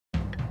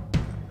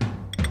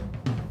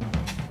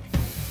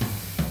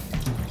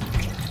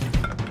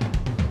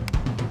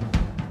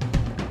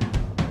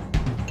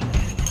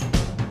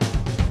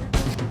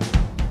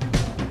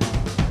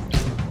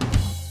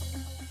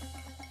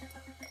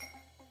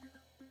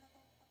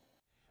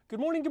Good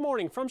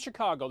morning from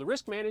Chicago, the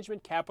risk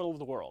management capital of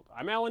the world.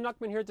 I'm Alan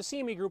Nuckman here at the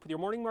CME Group with your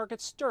morning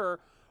market stir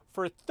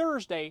for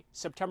Thursday,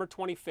 September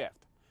 25th.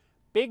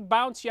 Big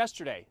bounce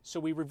yesterday, so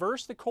we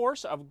reversed the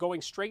course of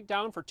going straight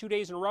down for 2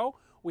 days in a row.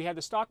 We had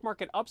the stock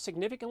market up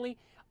significantly,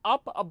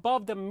 up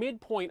above the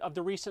midpoint of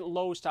the recent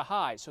lows to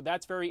highs, so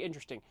that's very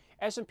interesting.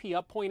 S&P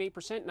up 0.8%,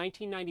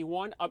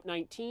 1991 up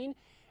 19.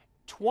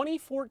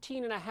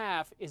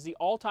 2014.5 is the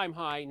all-time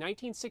high.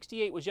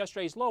 1968 was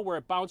yesterday's low where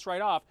it bounced right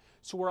off,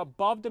 so we're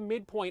above the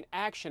midpoint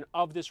action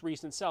of this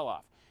recent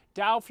sell-off.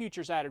 Dow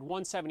futures added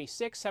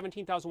 176,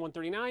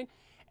 17,139,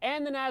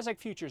 and the Nasdaq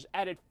futures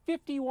added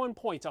 51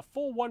 points, a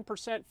full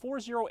 1%,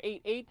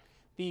 4088.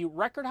 The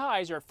record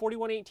highs are at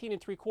 41.18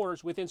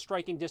 3/4 within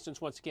striking distance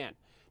once again.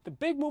 The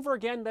big mover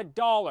again, the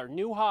dollar,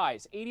 new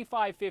highs,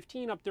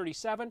 85.15 up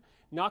 37,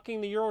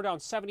 knocking the euro down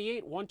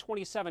 78,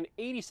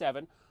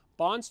 127.87.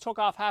 Bonds took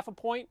off half a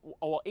point,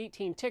 well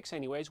 18 ticks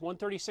anyways,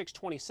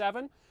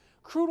 136.27.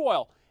 Crude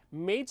oil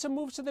made some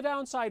moves to the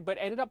downside, but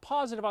ended up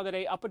positive on the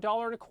day, up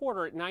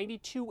 $1.25 at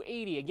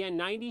 92.80. Again,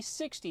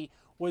 90.60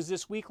 was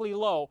this weekly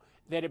low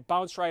that it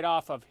bounced right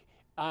off of.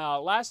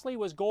 Lastly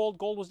was gold.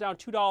 Gold was down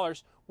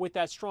 $2 with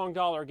that strong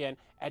dollar again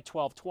at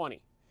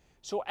 12.20.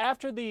 So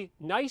after the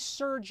nice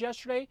surge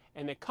yesterday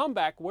and the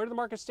comeback, where did the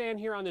market stand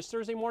here on this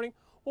Thursday morning?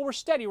 Well, we're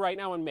steady right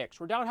now in mix.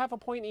 We're down half a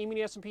point in the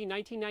E-mini S&P,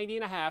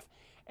 1990.5,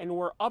 and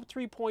we're up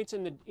 3 points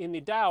in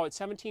the Dow at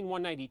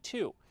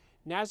 17,192.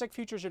 Nasdaq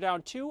futures are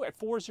down 2 at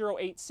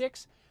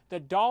 4086. The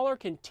dollar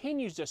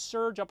continues to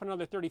surge up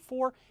another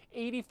 34,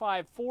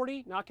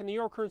 85.40, knocking the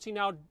euro currency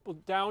now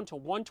down to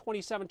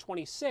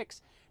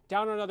 127.26,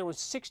 down another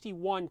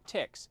 61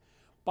 ticks.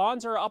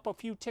 Bonds are up a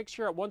few ticks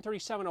here at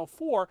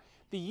 137.04.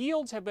 The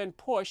yields have been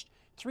pushed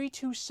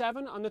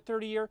 3.27 on the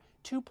 30-year,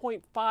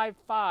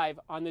 2.55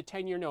 on the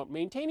 10-year note,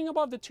 maintaining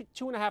above the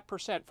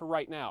 2.5% for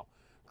right now.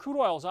 Crude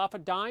oil is off a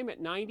dime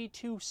at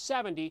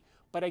 92.70,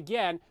 but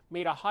again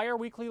made a higher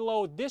weekly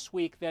low this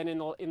week than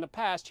in the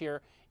past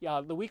here.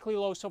 The weekly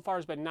low so far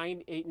has been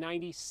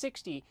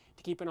 90.60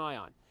 to keep an eye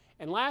on.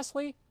 And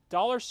lastly,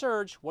 dollar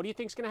surge. What do you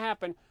think is going to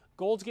happen?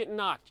 Gold's getting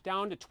knocked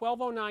down to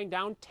 12.09,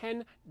 down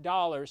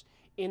 $10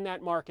 in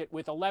that market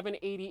with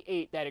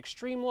 11.88, that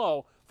extreme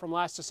low from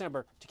last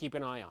December, to keep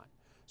an eye on.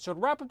 So to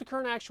wrap up the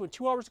current action with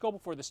 2 hours to go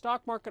before the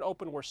stock market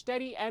opened, we're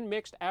steady and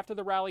mixed after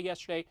the rally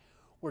yesterday.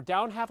 We're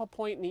down half a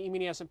point in the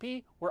E-mini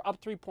S&P. We're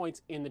up 3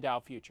 points in the Dow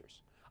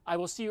futures. I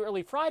will see you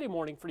early Friday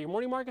morning for your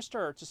morning market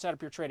stir to set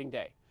up your trading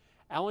day.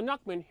 Alan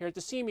Nuckman here at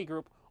the CME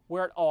Group,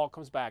 where it all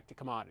comes back to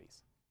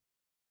commodities.